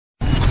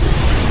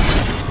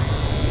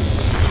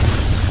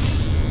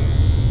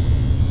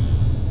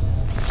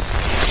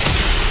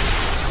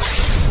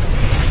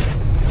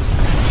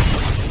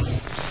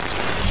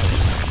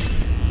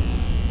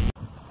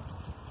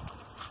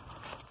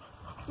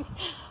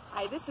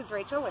Hi, this is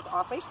Rachel with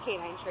Off Leash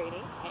Canine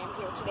Training. I am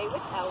here today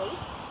with Ellie.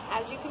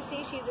 As you can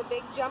see, she's a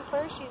big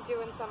jumper. She's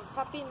doing some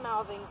puppy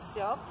mouthing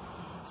still.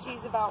 She's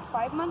about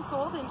 5 months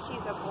old and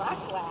she's a black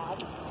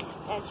lab.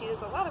 And she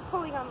does a lot of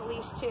pulling on the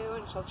leash too,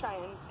 and she'll try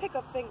and pick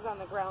up things on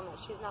the ground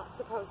that she's not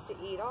supposed to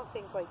eat, all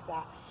things like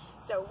that.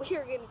 So we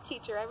are going to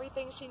teach her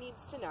everything she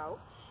needs to know.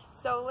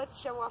 So let's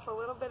show off a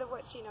little bit of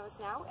what she knows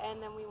now,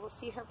 and then we will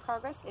see her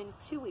progress in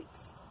 2 weeks.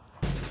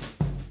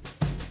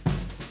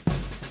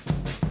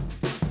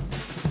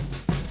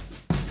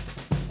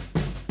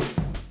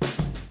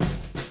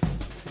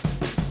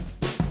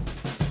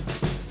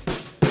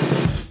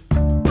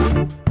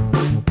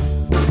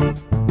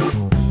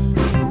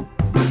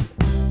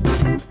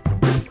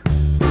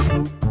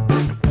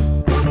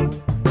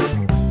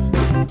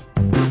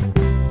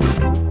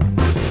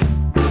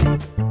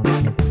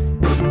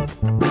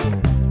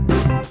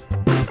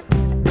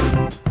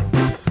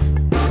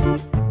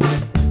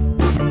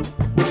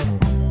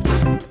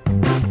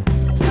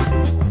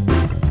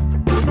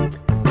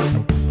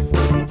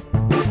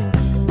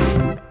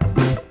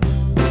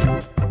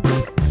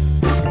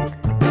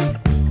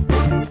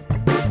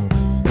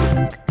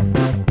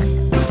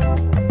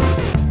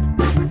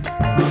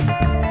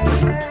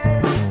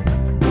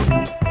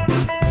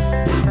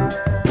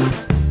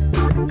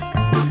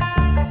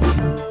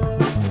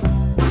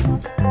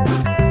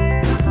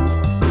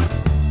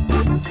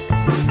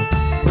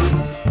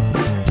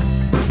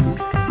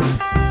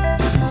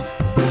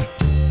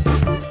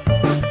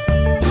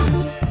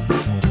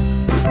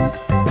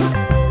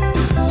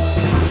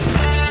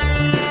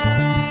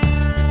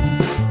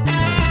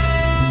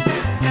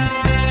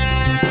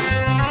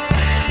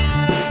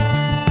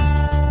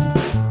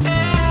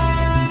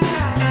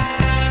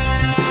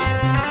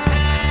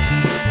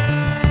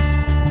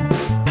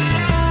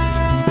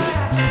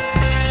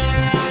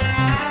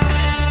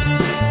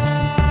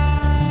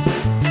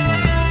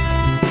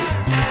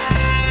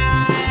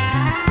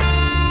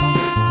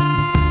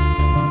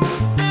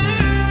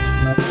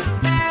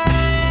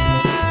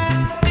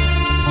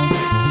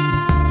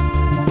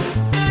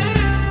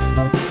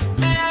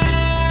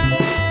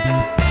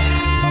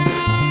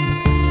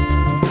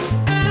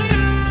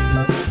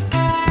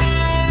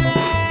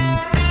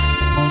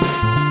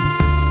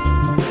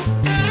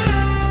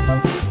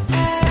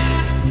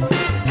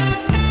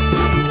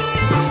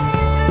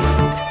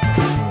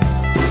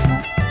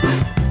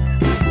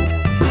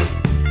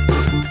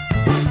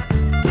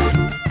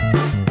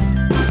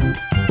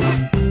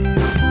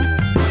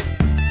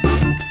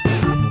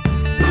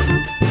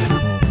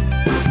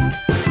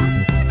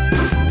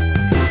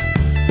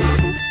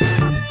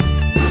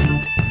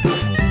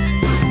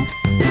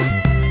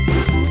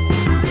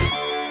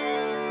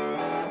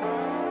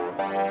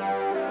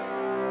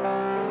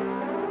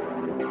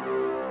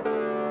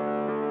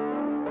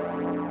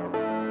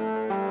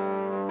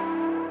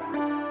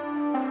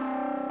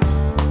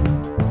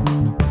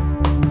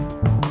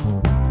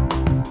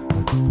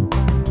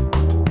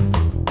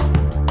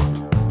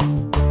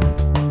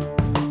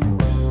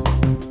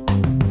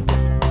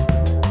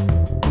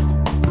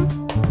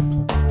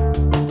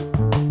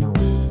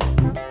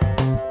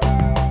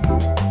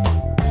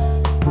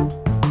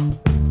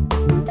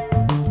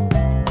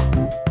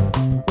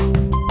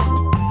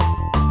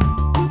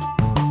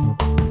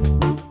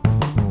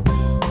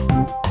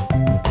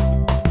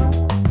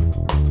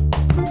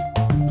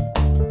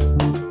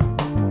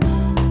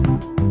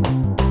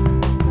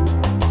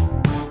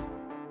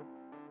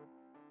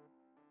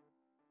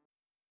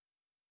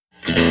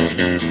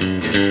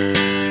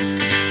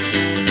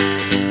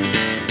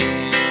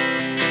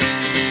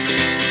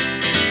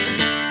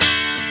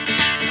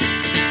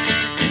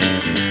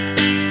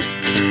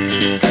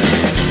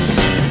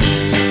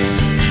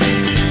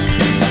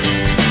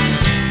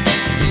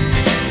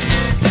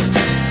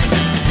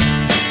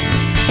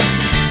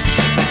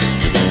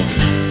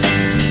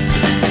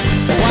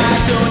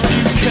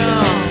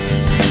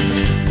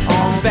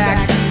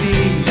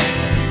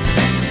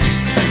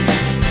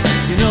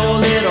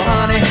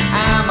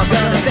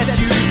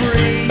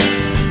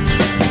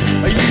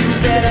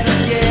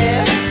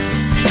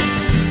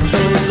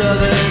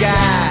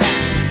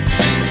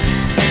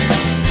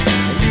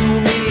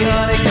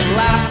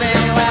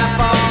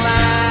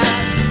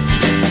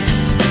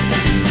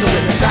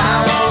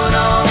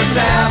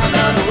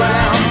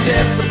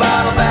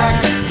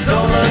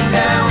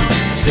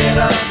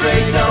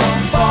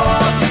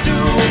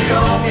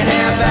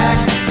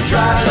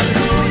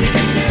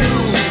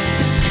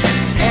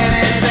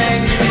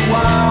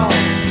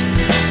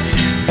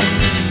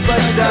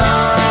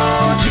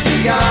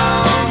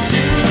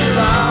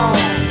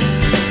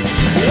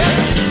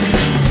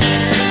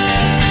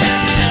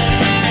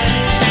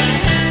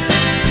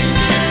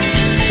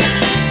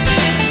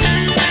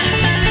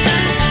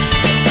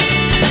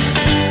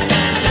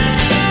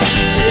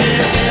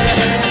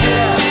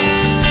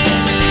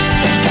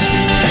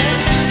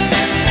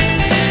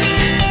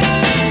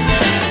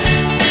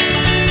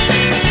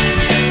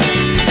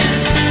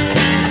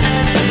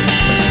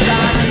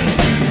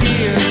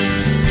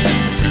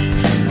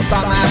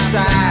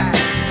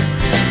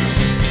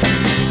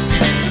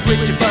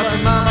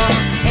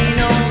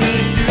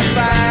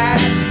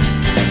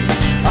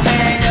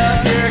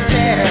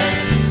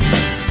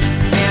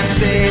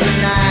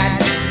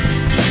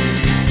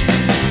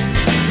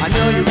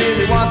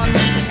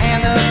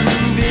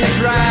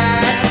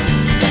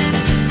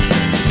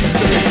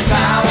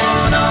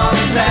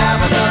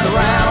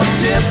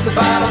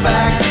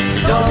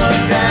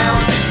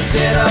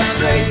 Sit up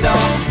straight,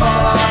 don't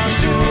fall off your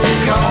stool.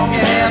 Comb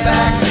your hair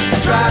back,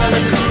 try to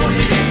look cool.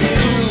 You can do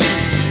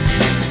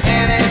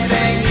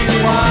anything you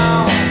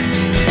want,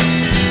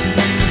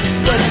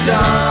 but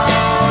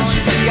don't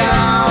you be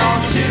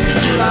gone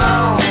too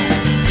long.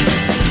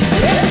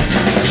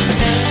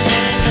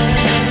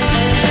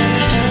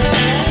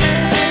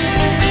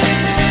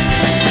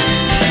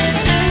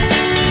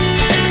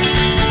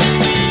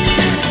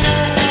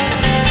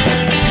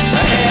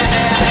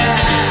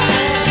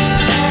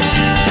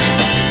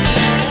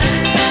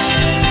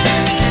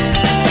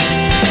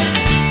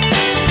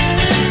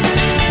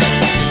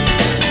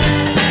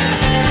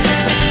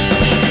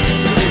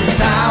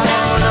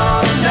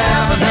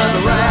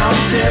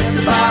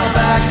 The bottle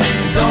back,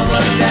 don't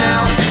look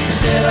down.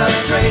 Sit up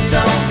straight,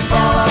 don't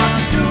fall off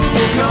your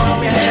stool.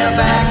 Comb your hair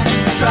back,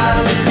 try to